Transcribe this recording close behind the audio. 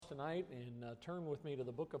tonight and turn with me to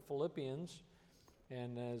the book of Philippians.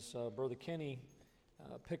 And as Brother Kenny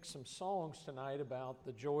picked some songs tonight about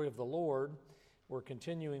the joy of the Lord, we're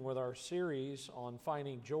continuing with our series on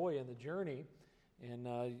finding joy in the journey. And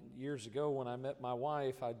years ago when I met my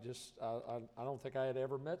wife, I don't think I had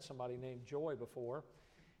ever met somebody named Joy before.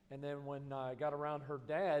 And then when I got around her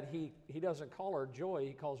dad, he doesn't call her Joy,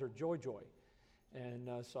 he calls her Joy Joy. And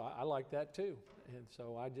so I like that too. And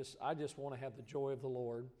so I just want to have the joy of the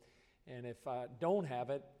Lord. And if I don't have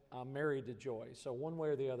it, I'm married to joy. So one way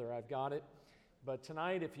or the other, I've got it. But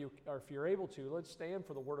tonight, if you're able to, let's stand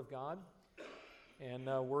for the Word of God. And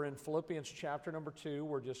we're in Philippians chapter number 2.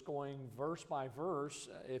 We're just going verse by verse.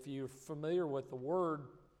 If you're familiar with the word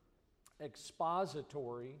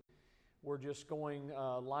expository, we're just going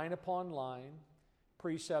line upon line,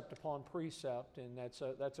 precept upon precept, and that's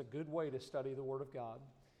a good way to study the Word of God.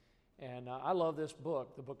 And I love this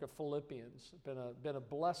book, the book of Philippians. It's been a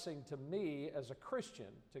blessing to me as a Christian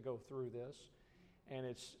to go through this, and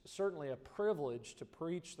it's certainly a privilege to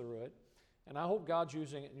preach through it. And I hope God's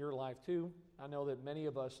using it in your life too. I know that many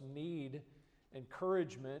of us need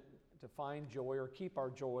encouragement to find joy or keep our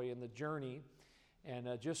joy in the journey. And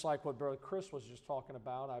just like what Brother Chris was just talking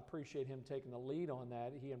about, I appreciate him taking the lead on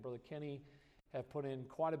that. He and Brother Kenny have put in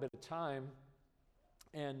quite a bit of time.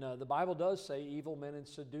 And the Bible does say evil men and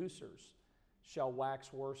seducers shall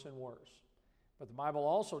wax worse and worse. But the Bible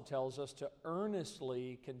also tells us to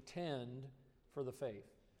earnestly contend for the faith.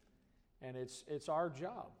 And it's our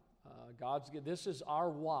job. This is our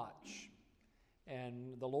watch.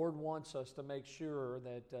 And the Lord wants us to make sure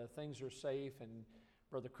that things are safe. And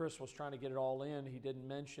Brother Chris was trying to get it all in. He didn't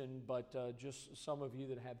mention, but just some of you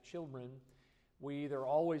that have children, we either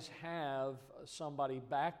always have somebody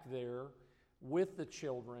back there with the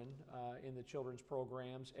children in the children's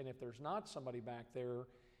programs, and if there's not somebody back there,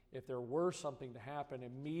 if there were something to happen,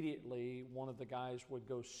 immediately one of the guys would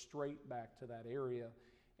go straight back to that area,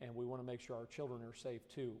 and we want to make sure our children are safe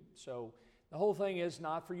too. So the whole thing is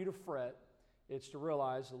not for you to fret. It's to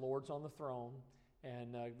realize the Lord's on the throne,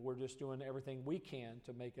 and we're just doing everything we can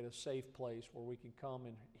to make it a safe place where we can come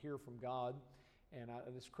and hear from God. And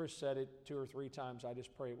as Chris said it 2 or 3 times, I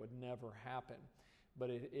just pray it would never happen. But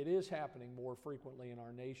it is happening more frequently in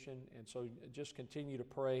our nation, and so just continue to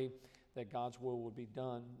pray that God's will would be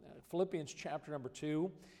done. Philippians chapter number 2,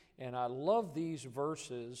 and I love these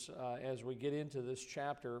verses as we get into this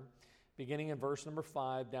chapter, beginning in verse number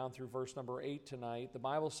 5 down through verse number 8 tonight. The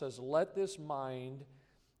Bible says, "Let this mind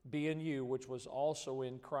be in you, which was also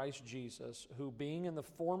in Christ Jesus, who being in the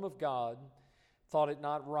form of God, thought it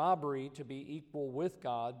not robbery to be equal with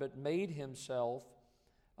God, but made himself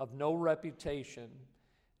of no reputation,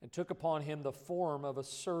 and took upon him the form of a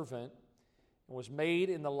servant, and was made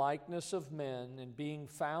in the likeness of men, and being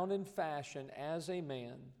found in fashion as a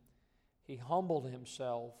man, he humbled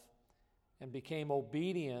himself, and became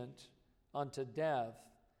obedient unto death,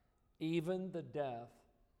 even the death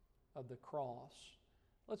of the cross."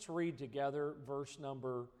 Let's read together verse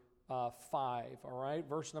number 5, all right?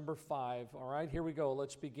 Verse number 5, all right? Here we go.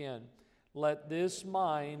 Let's begin. "Let this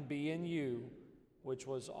mind be in you, which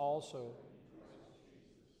was also..."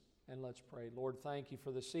 And let's pray. Lord, thank you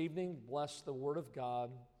for this evening. Bless the Word of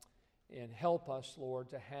God and help us, Lord,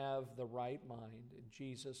 to have the right mind. In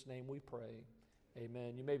Jesus' name we pray.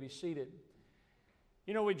 Amen. You may be seated.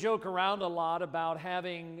 You know, we joke around a lot about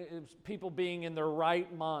having people being in their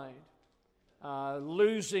right mind,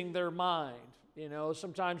 losing their mind. You know,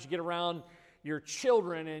 sometimes you get around your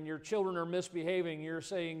children and your children are misbehaving. You're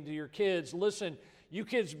saying to your kids, "Listen, you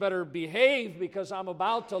kids better behave because I'm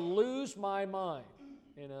about to lose my mind,"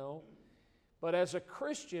 you know. But as a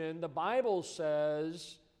Christian, the Bible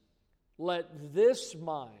says, "Let this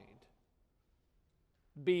mind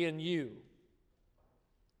be in you,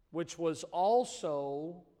 which was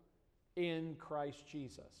also in Christ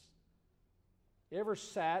Jesus." You ever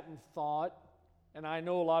sat and thought, and I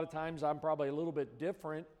know a lot of times I'm probably a little bit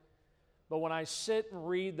different, but when I sit and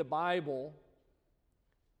read the Bible,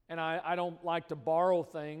 and I don't like to borrow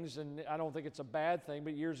things, and I don't think it's a bad thing,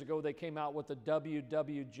 but years ago they came out with the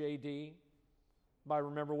WWJD. Anybody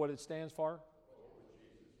remember what it stands for?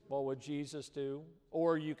 What would Jesus do?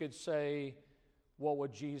 Or you could say, what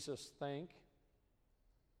would Jesus think?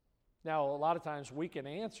 Now, a lot of times we can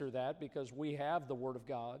answer that because we have the Word of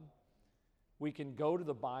God. We can go to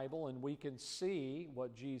the Bible and we can see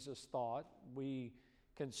what Jesus thought. We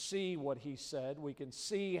can see what he said. We can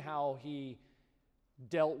see how he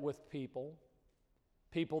dealt with people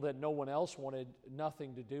that no one else wanted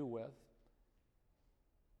nothing to do with.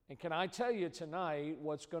 And can I tell you tonight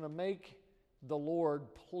what's going to make the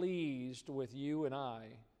Lord pleased with you and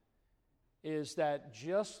I is that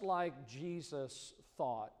just like Jesus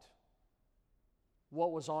thought,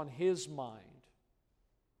 what was on his mind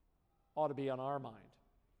ought to be on our mind.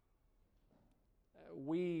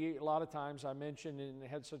 We, a lot of times, I mentioned and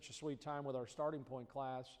had such a sweet time with our starting point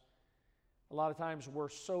class, a lot of times we're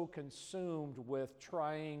so consumed with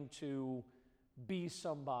trying to be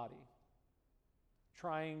somebody,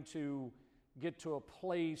 trying to get to a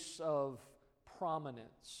place of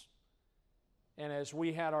prominence. And as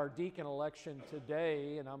we had our deacon election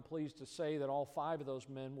today, and I'm pleased to say that all 5 of those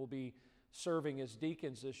men will be serving as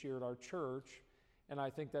deacons this year at our church, and I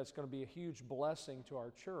think that's going to be a huge blessing to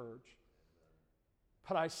our church.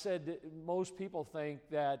 But I said that most people think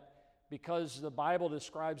that because the Bible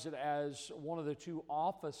describes it as one of the 2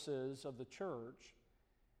 offices of the church,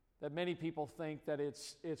 that many people think that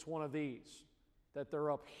it's one of these, that they're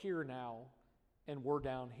up here now and we're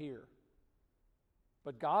down here.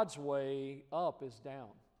 But God's way up is down.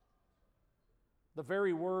 The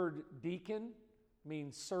very word deacon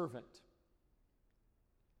means servant.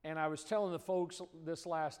 And I was telling the folks this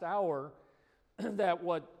last hour that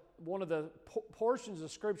one of the portions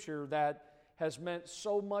of Scripture that has meant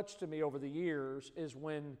so much to me over the years is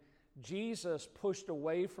when Jesus pushed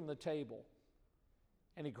away from the table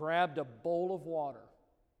and he grabbed a bowl of water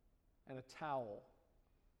and a towel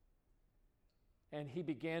and he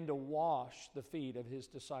began to wash the feet of his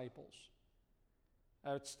disciples.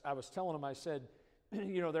 I was telling him, I said,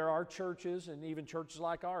 there are churches and even churches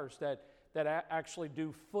like ours that actually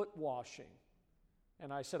do foot washing.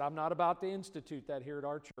 And I said, I'm not about to institute that here at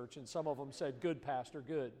our church. And some of them said, good, Pastor,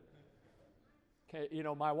 good. Okay,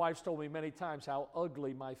 my wife's told me many times how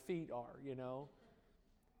ugly my feet are,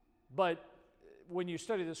 But when you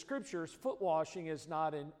study the Scriptures, foot washing is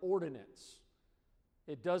not an ordinance.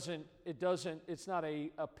 It's not a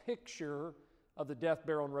picture of the death,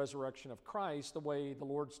 burial, and resurrection of Christ the way the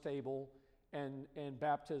Lord's table and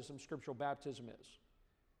baptism, scriptural baptism is.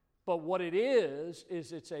 But what it is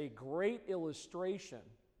it's a great illustration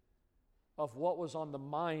of what was on the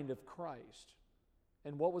mind of Christ.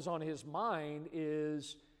 And what was on his mind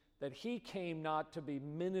is that he came not to be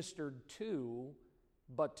ministered to,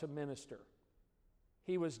 but to minister.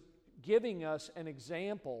 He was giving us an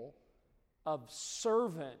example of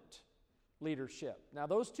servant leadership. Now,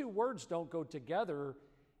 those 2 words don't go together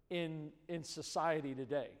in society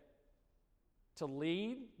today. To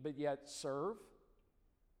lead, but yet serve.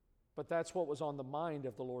 But that's what was on the mind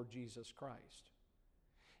of the Lord Jesus Christ.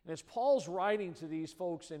 And as Paul's writing to these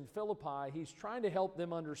folks in Philippi, he's trying to help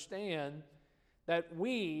them understand that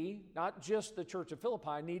we, not just the church of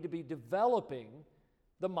Philippi, need to be developing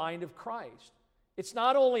the mind of Christ. It's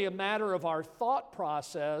not only a matter of our thought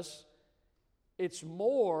process, it's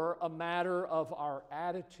more a matter of our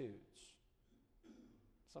attitudes.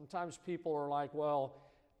 Sometimes people are like, well,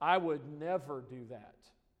 I would never do that.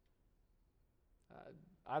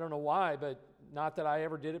 I don't know why, but not that I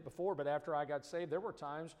ever did it before, but after I got saved, there were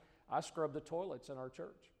times I scrubbed the toilets in our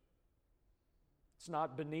church. It's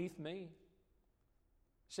not beneath me. You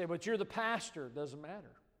say, but you're the pastor. It doesn't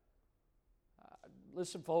matter.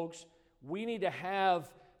 Listen, folks, we need to have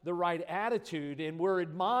the right attitude, and we're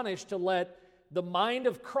admonished to let the mind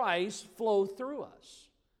of Christ flow through us.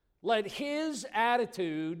 Let his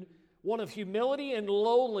attitude, one of humility and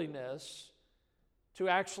lowliness, to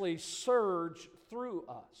actually surge through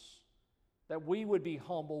us. That we would be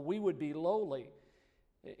humble, we would be lowly.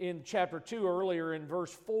 In chapter 2, earlier in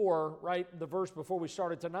verse 4, right, the verse before we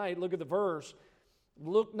started tonight, look at the verse.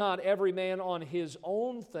 Look not every man on his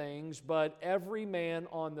own things, but every man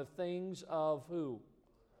on the things of who?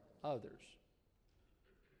 Others.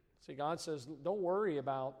 See, God says, don't worry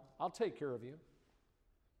about, I'll take care of you.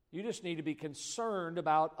 You just need to be concerned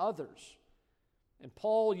about others. And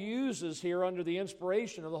Paul uses here, under the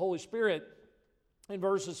inspiration of the Holy Spirit, in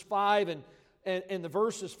verses 5 and the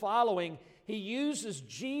verses following, he uses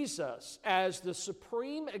Jesus as the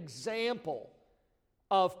supreme example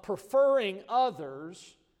of preferring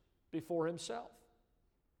others before himself.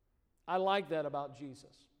 I like that about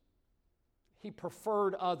Jesus. He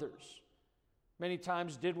preferred others. Many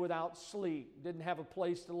times did without sleep, didn't have a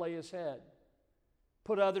place to lay his head,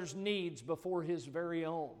 put others' needs before his very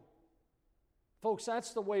own. Folks,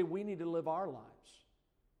 that's the way we need to live our lives.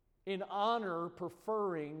 In honor,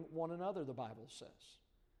 preferring one another, the Bible says.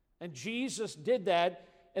 And Jesus did that,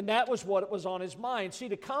 and that was what was on his mind. See,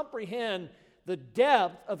 to comprehend the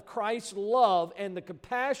depth of Christ's love and the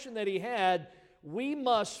compassion that he had, we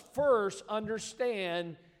must first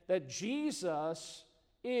understand that Jesus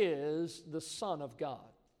is the Son of God.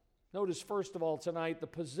 Notice, first of all, tonight, the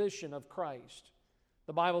position of Christ.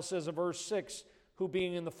 The Bible says in verse 6, who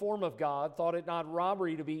being in the form of God, thought it not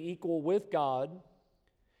robbery to be equal with God,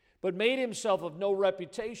 but made himself of no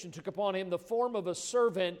reputation, took upon him the form of a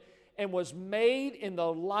servant, and was made in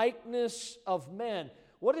the likeness of men.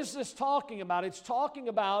 What is this talking about? It's talking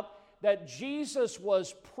about that Jesus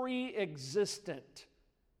was pre-existent.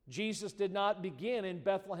 Jesus did not begin in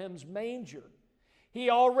Bethlehem's manger.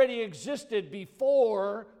 He already existed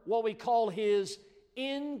before what we call his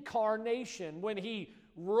incarnation, when he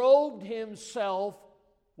robed himself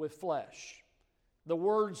with flesh. The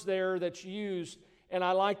words there that's used, and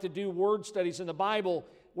I like to do word studies in the Bible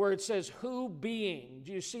where it says who being.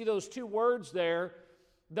 Do you see those two words there?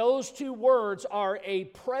 Those two words are a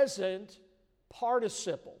present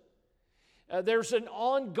participle. There's an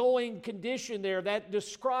ongoing condition there that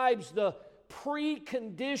describes the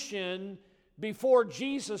precondition before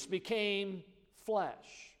Jesus became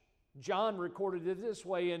flesh. John recorded it this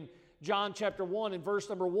way in John chapter 1 and verse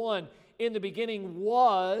number 1. In the beginning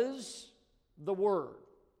was the Word,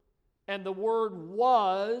 and the Word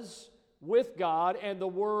was with God, and the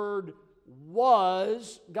Word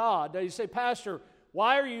was God. Now you say, Pastor,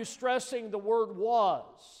 why are you stressing the word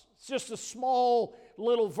was? It's just a small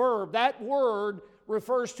little verb. That word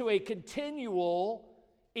refers to a continual,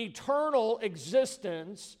 eternal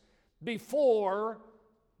existence before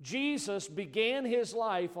Jesus began his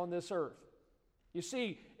life on this earth. You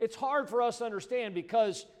see, it's hard for us to understand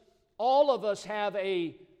because all of us have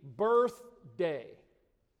a birthday.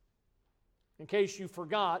 In case you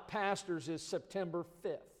forgot, Pastor's is September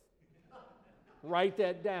 5th. Write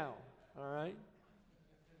that down, all right?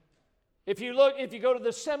 If you go to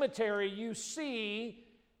the cemetery, you see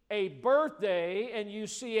a birthday and you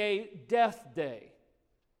see a death day.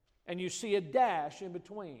 And you see a dash in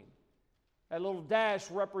between. That little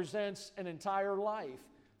dash represents an entire life.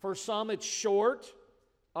 For some it's short,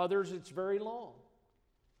 others it's very long.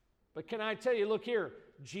 But can I tell you, look here,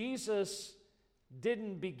 Jesus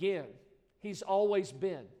didn't begin. He's always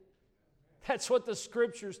been. That's what the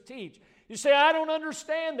Scriptures teach. You say, I don't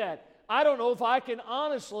understand that. I don't know if I can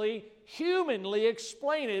honestly, humanly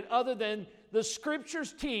explain it other than the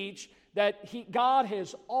Scriptures teach that God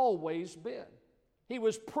has always been. He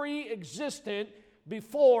was pre-existent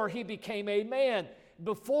before he became a man,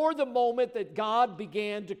 before the moment that God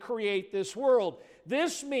began to create this world.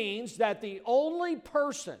 This means that the only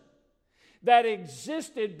person that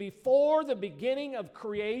existed before the beginning of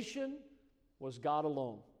creation was God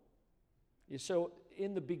alone. So,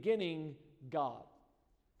 in the beginning, God.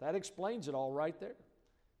 That explains it all right there.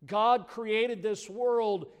 God created this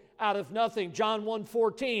world out of nothing. John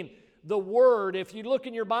 1:14, the Word, if you look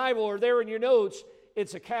in your Bible or there in your notes,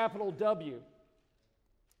 it's a capital W.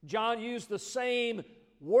 John used the same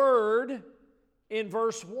word in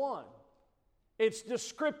verse 1. It's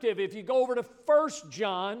descriptive. If you go over to 1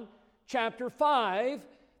 John chapter 5,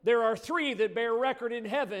 there are three that bear record in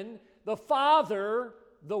heaven: the Father,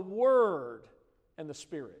 the Word, and the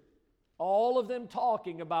Spirit. All of them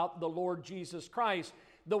talking about the Lord Jesus Christ.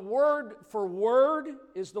 The word for word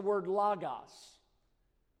is the word logos.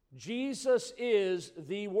 Jesus is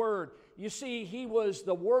the Word. You see, he was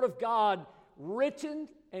the Word of God written,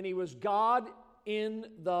 and he was God in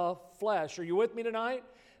the flesh. Are you with me tonight?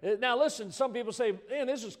 Now listen, some people say, man,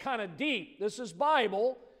 this is kind of deep. This is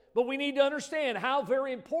Bible. But we need to understand how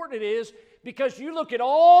very important it is, because you look at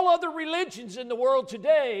all other religions in the world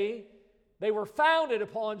today, they were founded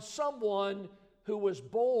upon someone who was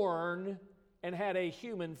born and had a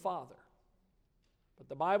human father. But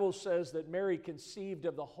the Bible says that Mary conceived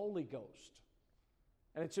of the Holy Ghost.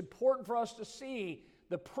 And it's important for us to see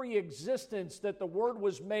the pre-existence that the Word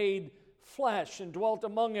was made flesh and dwelt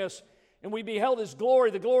among us. And we beheld His glory.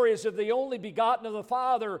 The glory is of the only begotten of the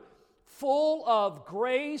Father, full of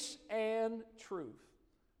grace and truth.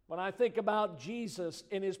 When I think about Jesus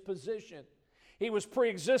in His position, He was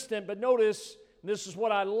pre-existent, but notice, this is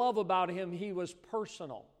what I love about Him, He was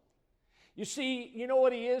personal. You see, you know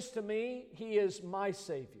what He is to me? He is my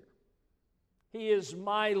Savior. He is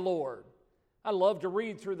my Lord. I love to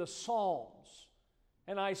read through the Psalms,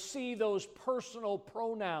 and I see those personal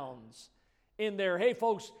pronouns in there. Hey,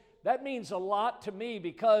 folks, that means a lot to me,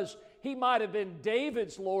 because He might have been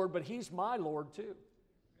David's Lord, but He's my Lord too.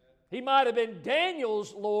 He might have been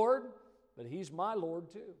Daniel's Lord, but He's my Lord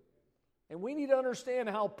too. And we need to understand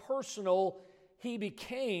how personal He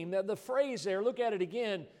became. The phrase there, look at it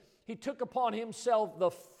again. He took upon Himself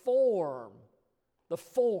the form. The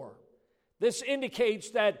form. This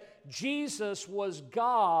indicates that Jesus was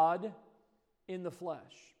God in the flesh.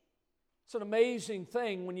 It's an amazing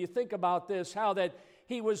thing when you think about this, how that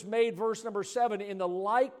He was made, verse number 7, in the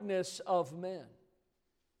likeness of men.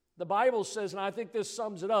 The Bible says, and I think this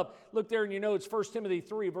sums it up. Look there in your notes, 1 Timothy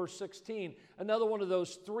 3, verse 16. Another one of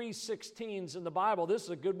those 3:16s in the Bible. This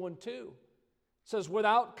is a good one too. It says,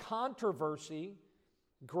 without controversy,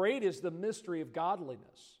 great is the mystery of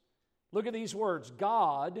godliness. Look at these words.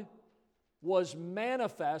 God was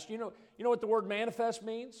manifest. You know what the word manifest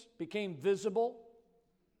means? Became visible.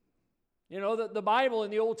 You know, the Bible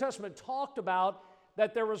in the Old Testament talked about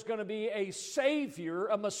that there was going to be a Savior,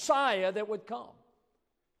 a Messiah that would come.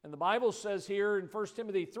 And the Bible says here in 1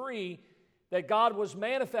 Timothy 3 that God was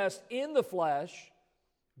manifest in the flesh,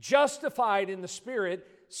 justified in the Spirit,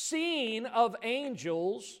 seen of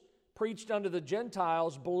angels, preached unto the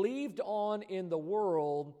Gentiles, believed on in the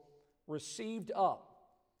world, received up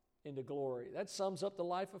into glory. That sums up the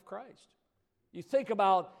life of Christ. You think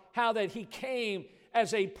about how that He came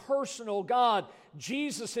as a personal God.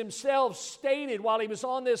 Jesus Himself stated while He was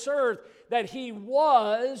on this earth that He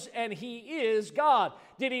was and He is God.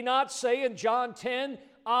 Did He not say in John 10,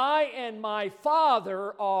 I and my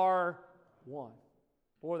Father are one?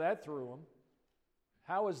 Boy, that threw Him.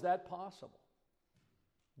 How is that possible?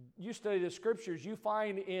 You study the Scriptures, you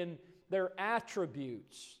find in their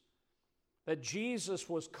attributes that Jesus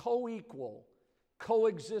was co-equal,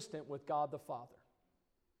 coexistent with God the Father.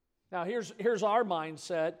 Now, here's our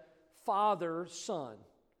mindset, Father, Son.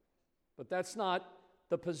 But that's not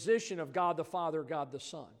the position of God the Father, God the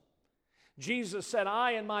Son. Jesus said,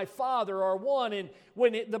 I and my Father are one. And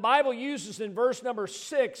when the Bible uses in verse number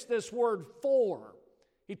 6 this word form,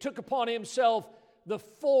 He took upon Himself the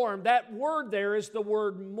form. That word there is the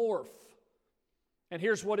word morph. And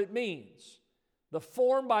here's what it means. The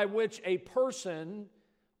form by which a person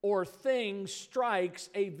or thing strikes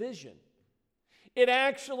a vision. It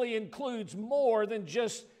actually includes more than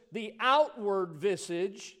just the outward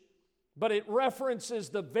visage, but it references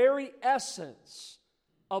the very essence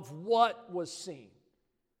of what was seen.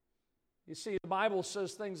 You see, the Bible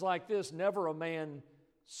says things like this, never a man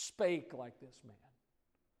spake like this man.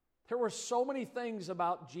 There were so many things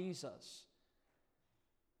about Jesus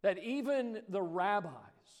that even the rabbis,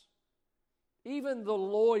 even the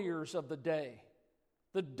lawyers of the day,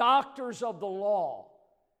 the doctors of the law.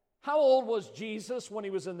 How old was Jesus when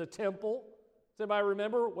He was in the temple? Does anybody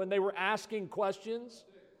remember when they were asking questions?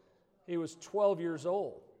 He was 12 years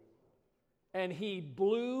old. And He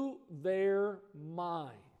blew their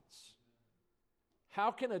minds.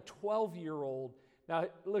 How can a 12-year-old... Now,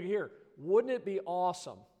 look here. Wouldn't it be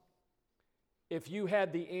awesome if you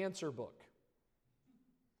had the answer book?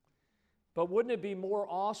 But wouldn't it be more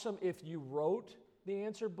awesome if you wrote the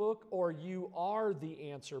answer book or you are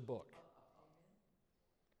the answer book?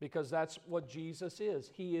 Because that's what Jesus is.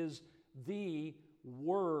 He is the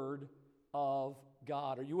Word of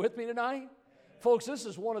God. Are you with me tonight? Folks, this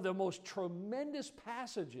is one of the most tremendous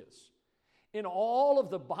passages in all of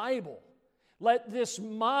the Bible. Let this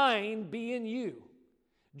mind be in you.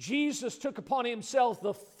 Jesus took upon Himself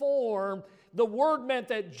the form. The word meant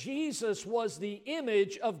that Jesus was the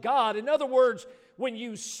image of God. In other words, when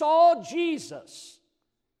you saw Jesus,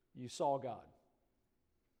 you saw God.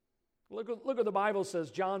 Look what the Bible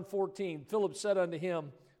says, John 14. Philip said unto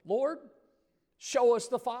Him, Lord, show us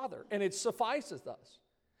the Father, and it sufficeth us.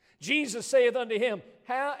 Jesus saith unto him,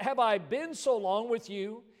 have I been so long with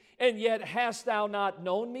you, and yet hast thou not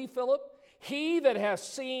known me, Philip? He that hath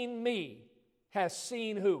seen me hath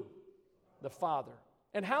seen who? The Father.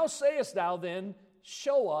 And how sayest thou then,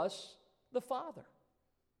 show us the Father?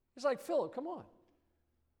 He's like, Philip, come on.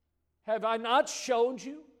 Have I not shown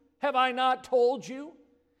you? Have I not told you?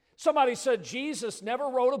 Somebody said Jesus never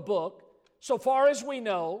wrote a book, so far as we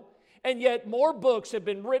know, and yet more books have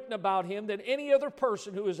been written about Him than any other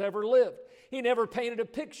person who has ever lived. He never painted a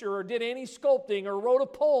picture or did any sculpting or wrote a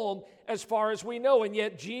poem as far as we know, and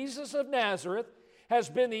yet Jesus of Nazareth has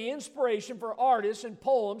been the inspiration for artists and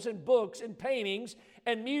poems and books and paintings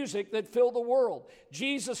and music that fill the world.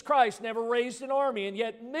 Jesus Christ never raised an army, and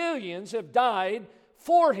yet millions have died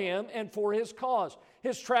for Him and for His cause.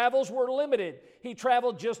 His travels were limited. He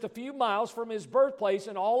traveled just a few miles from His birthplace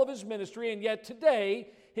in all of His ministry, and yet today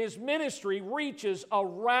His ministry reaches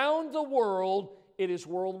around the world. It is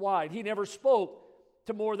worldwide. He never spoke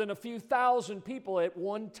to more than a few thousand people at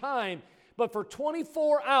one time, but for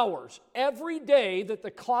 24 hours, every day that the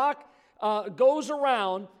clock goes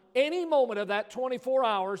around, any moment of that 24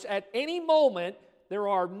 hours, at any moment, there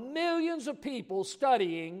are millions of people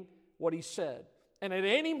studying what He said. And at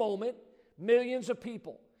any moment, millions of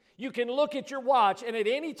people. You can look at your watch, and at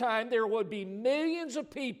any time there would be millions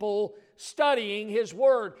of people studying His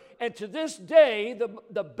Word. And to this day,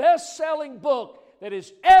 the best-selling book that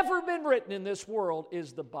has ever been written in this world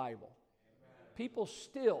is the Bible. People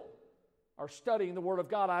still are studying the Word of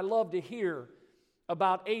God, I love to hear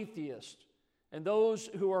about atheists and those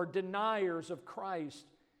who are deniers of Christ,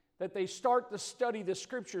 that they start to study the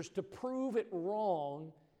Scriptures to prove it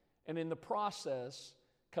wrong, and in the process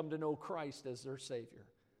come to know Christ as their Savior.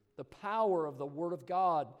 The power of the Word of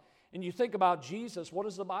God. And you think about Jesus, what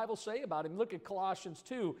does the Bible say about Him? Look at Colossians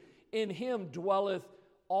 2. In Him dwelleth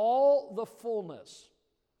all the fullness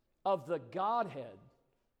of the Godhead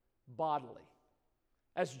bodily.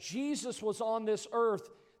 As Jesus was on this earth,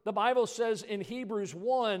 the Bible says in Hebrews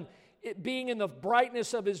 1, it being in the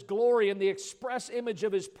brightness of His glory and the express image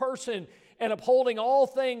of His person, and upholding all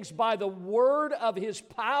things by the word of His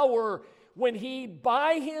power, when He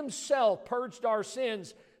by Himself purged our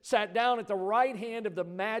sins, sat down at the right hand of the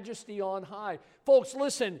Majesty on high. Folks,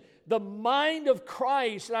 listen, the mind of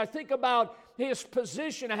Christ, and I think about His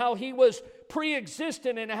position, how He was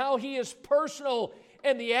pre-existent and how He is personal,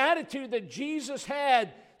 and the attitude that Jesus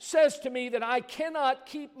had says to me that I cannot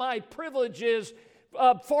keep my privileges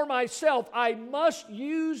for myself. I must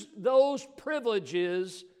use those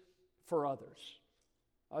privileges for others.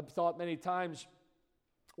 I've thought many times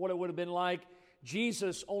what it would have been like.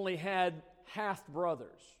 Jesus only had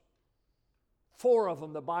half-brothers. 4 of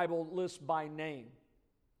them the Bible lists by name.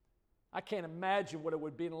 I can't imagine what it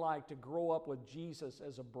would be like to grow up with Jesus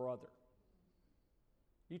as a brother.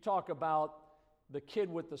 You talk about the kid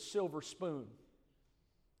with the silver spoon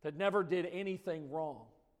that never did anything wrong.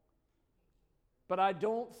 But I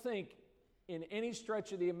don't think in any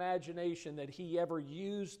stretch of the imagination that he ever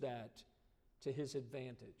used that to his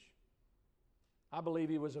advantage. I believe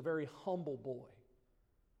he was a very humble boy.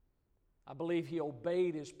 I believe he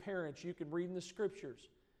obeyed his parents. You can read in the Scriptures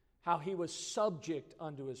how he was subject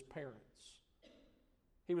unto his parents.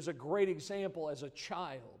 He was a great example as a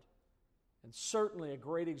child, and certainly a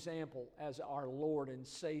great example as our Lord and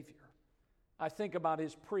Savior. I think about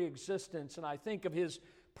his pre-existence, and I think of his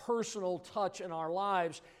personal touch in our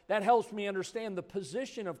lives. That helps me understand the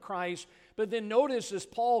position of Christ. But then notice as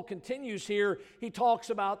Paul continues here, he talks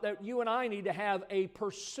about that you and I need to have a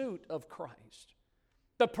pursuit of Christ.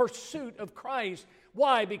 The pursuit of Christ.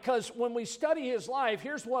 Why? Because when we study his life,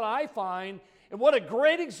 here's what I find, and what a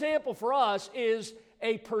great example for us is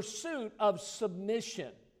a pursuit of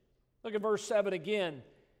submission. Look at verse 7 again.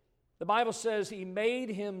 The Bible says he made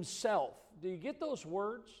himself. Do you get those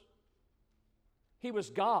words? He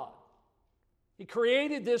was God. He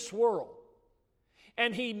created this world.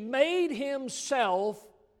 And he made himself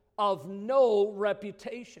of no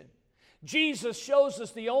reputation. Jesus shows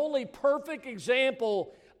us the only perfect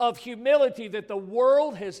example of humility that the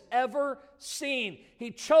world has ever seen.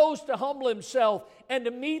 He chose to humble himself and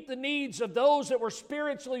to meet the needs of those that were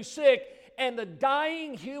spiritually sick and the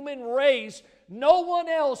dying human race. No one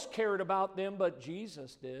else cared about them but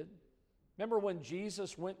Jesus did. Remember when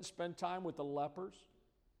Jesus went and spent time with the lepers?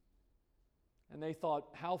 And they thought,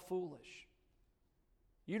 how foolish.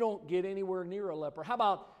 You don't get anywhere near a leper. How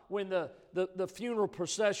about when the funeral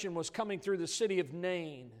procession was coming through the city of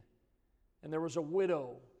Nain, and there was a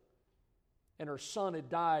widow, and her son had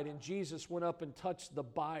died, and Jesus went up and touched the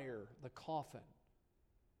bier, the coffin,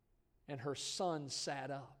 and her son sat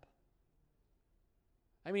up.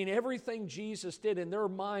 I mean, everything Jesus did, in their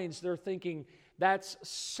minds, they're thinking, that's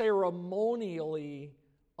ceremonially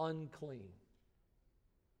unclean.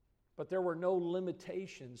 But there were no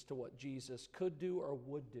limitations to what Jesus could do or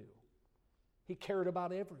would do. He cared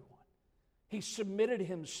about everyone. He submitted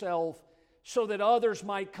himself so that others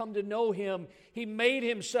might come to know him. He made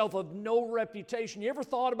himself of no reputation. You ever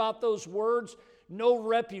thought about those words? No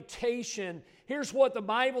reputation. Here's what the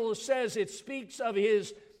Bible says. It speaks of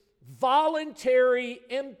his voluntary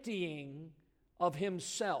emptying of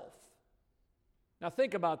himself. Now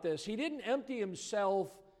think about this. He didn't empty himself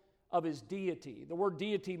of his deity. The word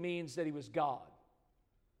deity means that he was God.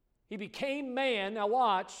 He became man. Now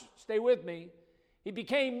watch, stay with me. He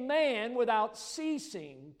became man without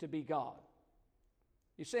ceasing to be God.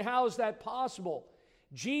 You say, how is that possible?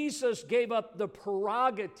 Jesus gave up the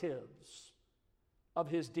prerogatives of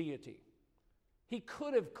his deity. He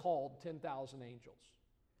could have called 10,000 angels.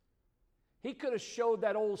 He could have showed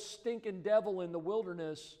that old stinking devil in the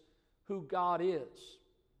wilderness who God is.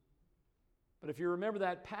 But if you remember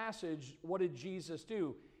that passage, what did Jesus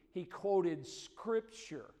do? He quoted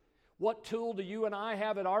Scripture. What tool do you and I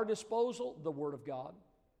have at our disposal? The Word of God.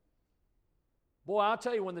 Boy, I'll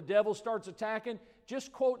tell you, when the devil starts attacking,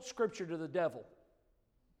 just quote Scripture to the devil.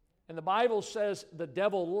 And the Bible says the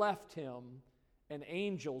devil left him and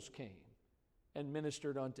angels came and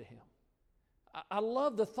ministered unto him. I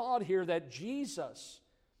love the thought here that Jesus,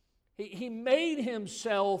 he made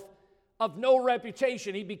himself of no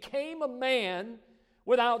reputation. He became a man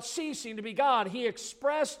without ceasing to be God. He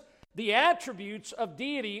expressed the attributes of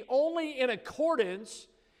deity only in accordance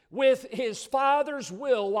with His Father's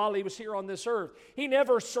will while He was here on this earth. He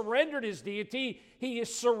never surrendered His deity. He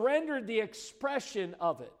surrendered the expression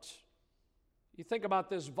of it. You think about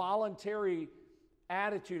this voluntary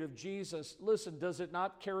attitude of Jesus. Listen, does it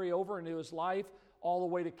not carry over into His life all the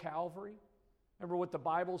way to Calvary? Remember what the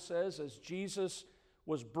Bible says as Jesus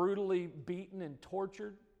was brutally beaten and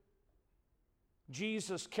tortured?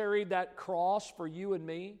 Jesus carried that cross for you and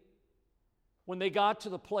me. When they got to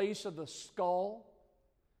the place of the skull,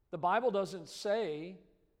 the Bible doesn't say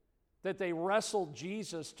that they wrestled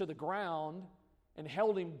Jesus to the ground and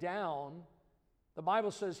held Him down. The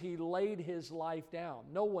Bible says He laid His life down.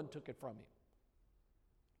 No one took it from Him.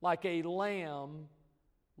 Like a lamb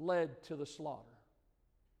led to the slaughter.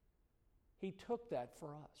 He took that for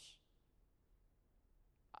us.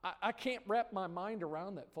 I can't wrap my mind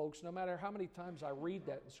around that, folks, no matter how many times I read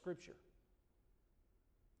that in Scripture.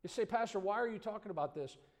 You say, Pastor, why are you talking about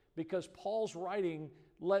this? Because Paul's writing,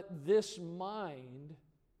 let this mind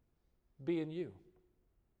be in you.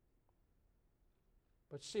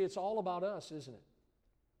 But see, it's all about us, isn't it?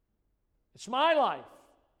 It's my life.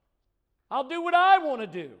 I'll do what I want to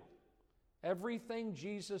do. Everything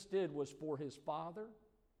Jesus did was for His Father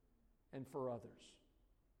and for others.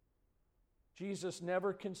 Jesus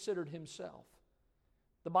never considered Himself.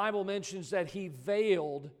 The Bible mentions that He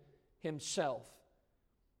veiled Himself.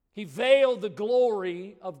 He veiled the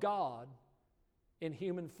glory of God in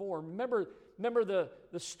human form. Remember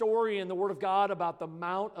the story in the Word of God about the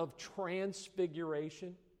Mount of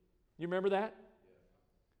Transfiguration? You remember that?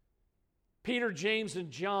 Peter, James,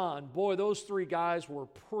 and John, boy, those three guys were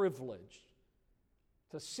privileged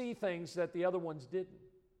to see things that the other ones didn't.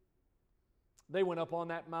 They went up on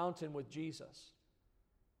that mountain with Jesus,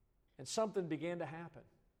 and something began to happen.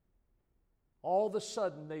 All of a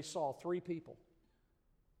sudden, they saw three people.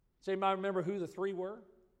 Does anybody remember who the three were?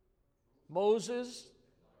 Moses,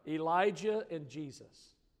 Elijah, and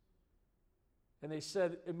Jesus. And they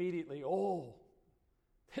said immediately, oh,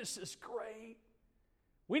 this is great.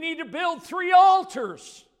 We need to build 3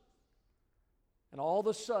 altars. And all of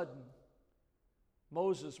a sudden,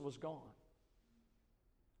 Moses was gone.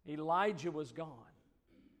 Elijah was gone.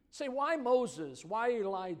 Say, why Moses? Why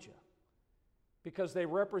Elijah? Because they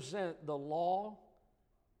represent the law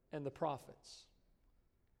and the prophets.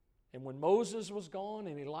 And when Moses was gone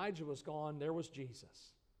and Elijah was gone, there was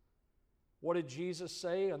Jesus. What did Jesus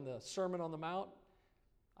say on the Sermon on the Mount?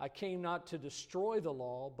 I came not to destroy the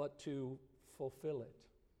law, but to fulfill it.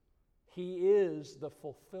 He is the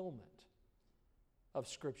fulfillment of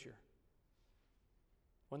Scripture.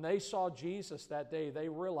 When they saw Jesus that day, they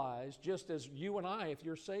realized, just as you and I, if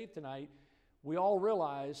you're saved tonight, we all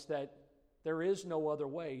realize that there is no other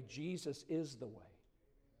way. Jesus is the way.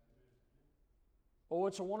 Oh,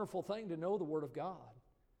 it's a wonderful thing to know the Word of God,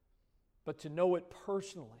 but to know it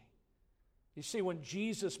personally. You see, when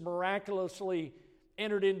Jesus miraculously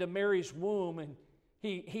entered into Mary's womb and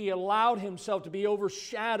he allowed Himself to be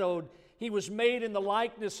overshadowed, He was made in the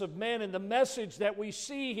likeness of men. And the message that we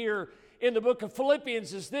see here in the book of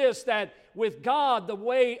Philippians is this, that with God the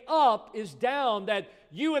way up is down, that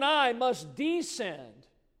you and I must descend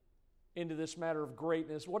into this matter of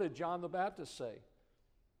greatness. What did John the Baptist say?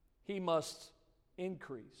 He must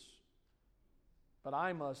increase, but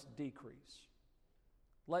I must decrease.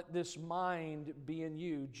 Let this mind be in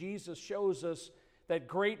you. Jesus shows us that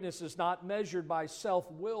greatness is not measured by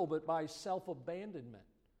self-will, but by self-abandonment.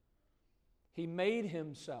 He made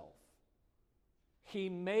Himself. He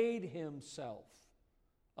made Himself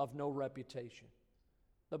of no reputation.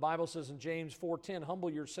 The Bible says in James 4:10, humble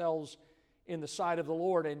yourselves in the sight of the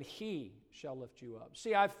Lord, and He shall lift you up.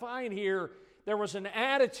 See, I find here there was an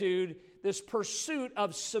attitude, this pursuit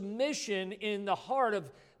of submission in the heart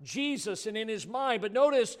of Jesus and in His mind. But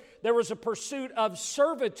notice there was a pursuit of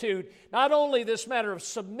servitude. Not only this matter of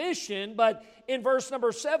submission, but in verse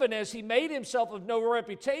number 7, as He made Himself of no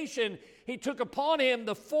reputation, He took upon Him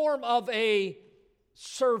the form of a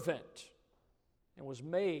servant and was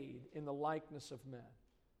made in the likeness of men.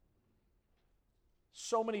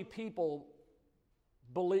 So many people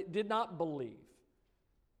did not believe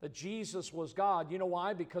that Jesus was God. You know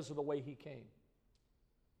why? Because of the way He came.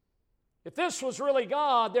 If this was really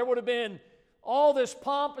God, there would have been all this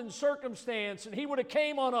pomp and circumstance, and He would have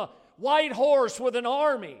came on a white horse with an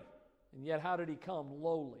army. And yet, how did He come?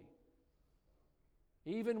 Lowly.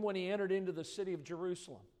 Even when He entered into the city of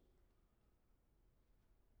Jerusalem.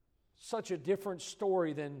 Such a different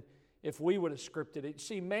story than if we would have scripted it.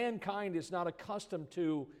 See, mankind is not accustomed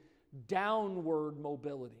to downward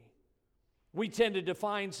mobility. We tend to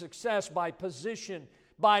define success by position,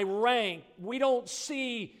 by rank. We don't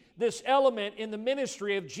see this element in the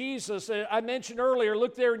ministry of Jesus. I mentioned earlier,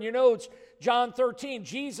 look there in your notes, John 13,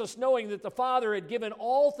 Jesus, knowing that the Father had given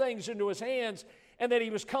all things into his hands and that he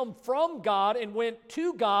was come from God and went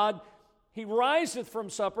to God, he riseth from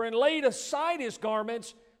supper and laid aside his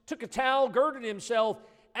garments, took a towel, girded himself.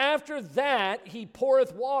 After that, he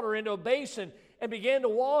poureth water into a basin and began to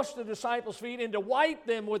wash the disciples' feet and to wipe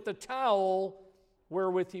them with the towel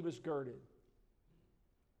wherewith he was girded.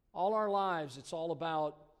 All our lives, it's all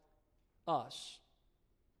about us.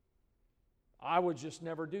 I would just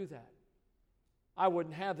never do that. I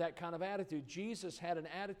wouldn't have that kind of attitude. Jesus had an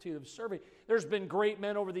attitude of serving. There's been great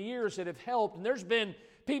men over the years that have helped, and there's been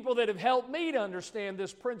people that have helped me to understand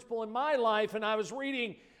this principle in my life. And I was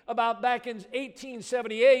reading about back in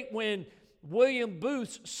 1878 when William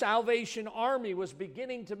Booth's Salvation Army was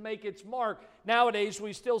beginning to make its mark. Nowadays,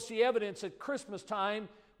 we still see evidence at Christmas time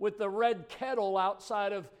with the red kettle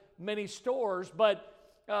outside of many stores, but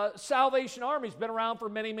Salvation Army's been around for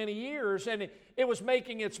many, many years, and it was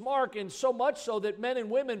making its mark, and so much so that men and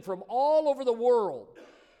women from all over the world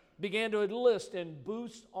began to enlist in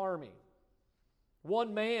Booth's army.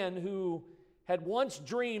 One man who had once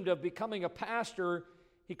dreamed of becoming a pastor,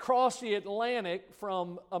 he crossed the Atlantic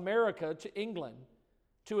from America to England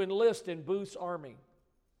to enlist in Booth's army.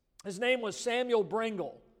 His name was Samuel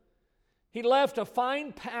Brengle. He left a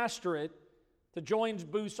fine pastorate to join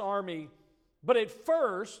Booth's army, but at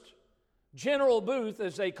first, General Booth,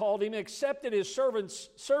 as they called him, accepted his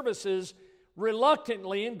services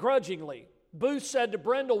reluctantly and grudgingly. Booth said to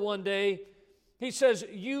Brengle one day, he says,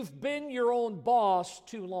 "You've been your own boss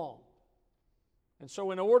too long." And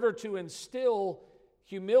so in order to instill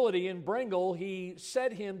humility in Brengle, he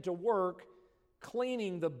set him to work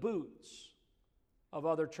cleaning the boots of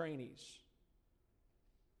other trainees.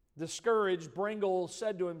 Discouraged, Brengle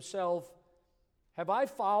said to himself, "Have I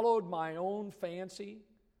followed my own fancy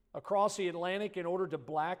across the Atlantic in order to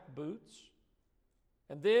black boots?"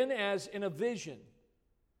 And then, as in a vision,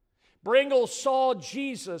 Brengle saw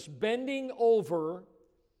Jesus bending over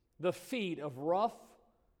the feet of rough,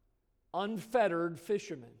 unfettered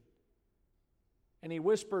fishermen. And he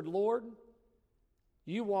whispered, "Lord,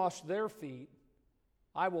 you wash their feet,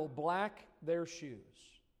 I will black their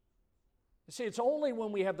shoes." You see, it's only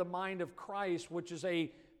when we have the mind of Christ, which is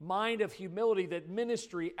a mind of humility, that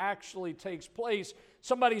ministry actually takes place.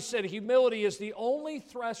 Somebody said humility is the only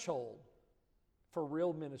threshold for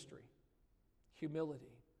real ministry.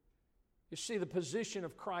 Humility. You see, the position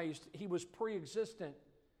of Christ, he was pre-existent,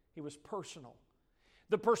 he was personal.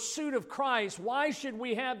 The pursuit of Christ, why should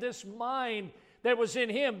we have this mind that was in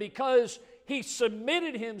him? Because he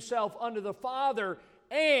submitted himself unto the Father,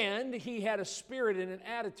 and he had a spirit and an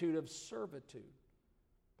attitude of servitude.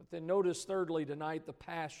 But then notice thirdly tonight the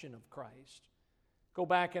passion of Christ. Go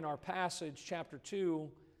back in our passage, chapter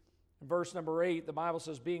 2, verse number 8, the Bible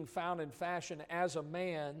says, "Being found in fashion as a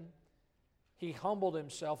man, he humbled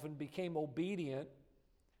himself and became obedient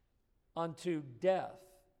unto death,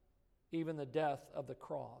 even the death of the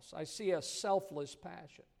cross." I see a selfless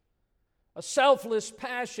passion. A selfless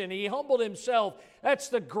passion. He humbled himself. That's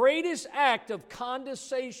the greatest act of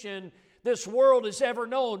condescension this world has ever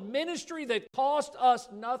known. Ministry that cost us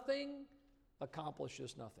nothing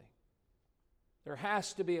accomplishes nothing. There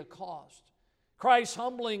has to be a cost. Christ's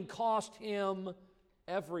humbling cost him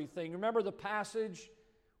everything. Remember the passage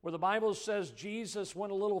where the Bible says Jesus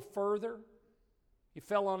went a little further? He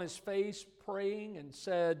fell on his face praying and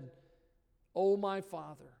said, "Oh, my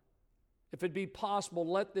Father, if it be possible,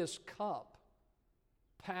 let this cup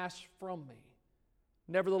pass from me.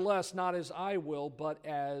 Nevertheless, not as I will, but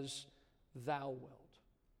as thou wilt."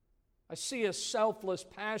 I see a selfless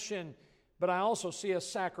passion, but I also see a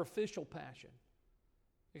sacrificial passion.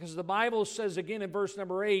 Because the Bible says again in verse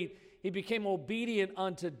number 8, he became obedient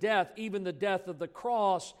unto death, even the death of the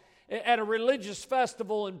cross. At a religious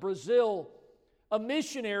festival in Brazil, a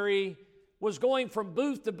missionary was going from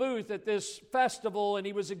booth to booth at this festival, and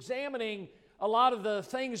he was examining a lot of the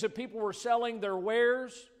things that people were selling, their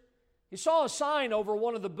wares. He saw a sign over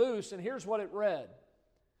one of the booths, and here's what it read: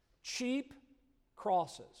 "Cheap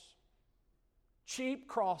crosses." Cheap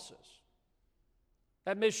crosses.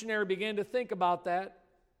 That missionary began to think about that,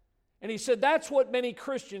 and he said, that's what many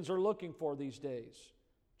Christians are looking for these days.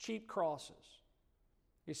 Cheap crosses.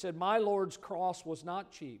 He said, my Lord's cross was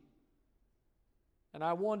not cheap. And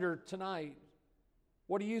I wonder tonight,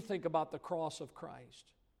 what do you think about the cross of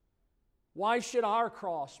Christ? Why should our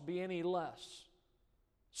cross be any less?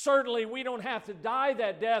 Certainly we don't have to die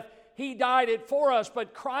that death. He died it for us.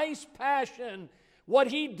 But Christ's passion, what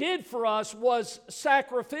he did for us, was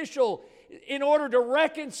sacrificial. in order to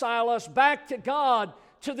reconcile us back to God,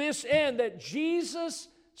 to this end that Jesus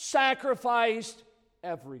sacrificed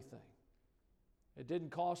everything. It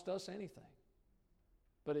didn't cost us anything,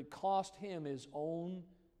 but it cost Him His own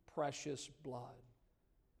precious blood.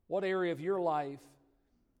 What area of your life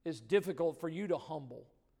is difficult for you to humble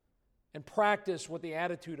and practice with the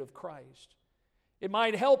attitude of Christ? It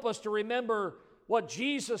might help us to remember what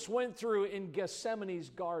Jesus went through in Gethsemane's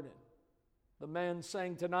garden. The men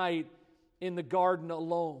sang tonight, in the garden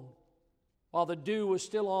alone, while the dew was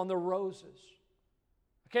still on the roses.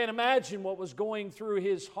 I can't imagine what was going through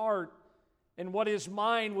his heart and what his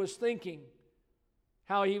mind was thinking,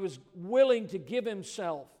 how he was willing to give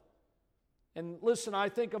himself. And listen, I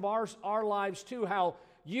think of our lives too, how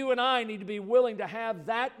you and I need to be willing to have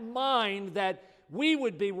that mind that we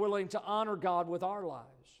would be willing to honor God with our lives.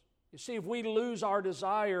 You see, if we lose our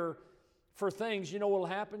desire for things, you know what will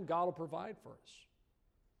happen? God will provide for us.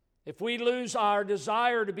 If we lose our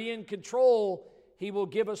desire to be in control, He will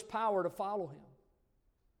give us power to follow Him.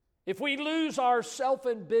 If we lose our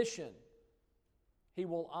self-ambition, He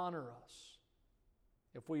will honor us.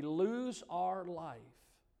 If we lose our life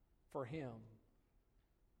for Him,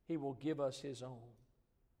 He will give us His own.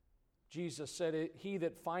 Jesus said, "He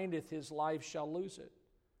that findeth his life shall lose it,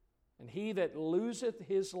 and he that loseth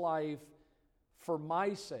his life for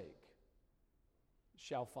my sake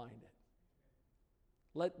shall find it."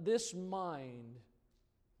 Let this mind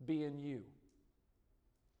be in you,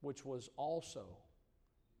 which was also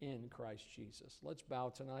in Christ Jesus. Let's bow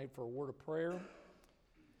tonight for a word of prayer.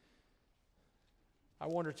 I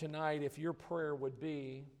wonder tonight if your prayer would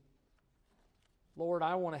be, Lord,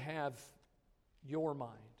 I want to have your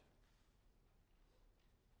mind.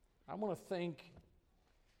 I want to think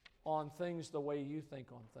on things the way you think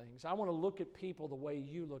on things. I want to look at people the way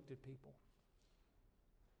you looked at people.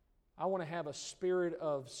 I want to have a spirit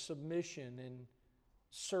of submission and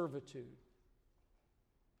servitude.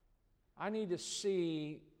 I need to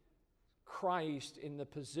see Christ in the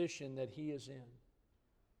position that He is in.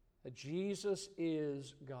 That Jesus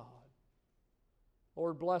is God.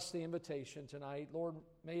 Lord, bless the invitation tonight. Lord,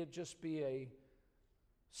 may it just be a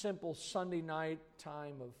simple Sunday night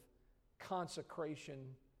time of consecration.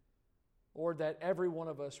 Lord, that every one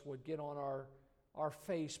of us would get on our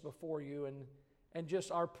face before you, and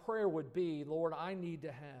just our prayer would be, Lord, I need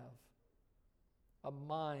to have a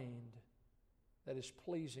mind that is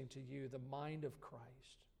pleasing to you, the mind of Christ.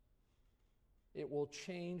 It will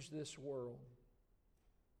change this world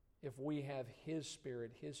if we have His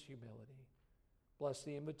Spirit, His humility. Bless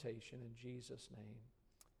the invitation in Jesus' name.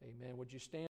 Amen. Would you stand?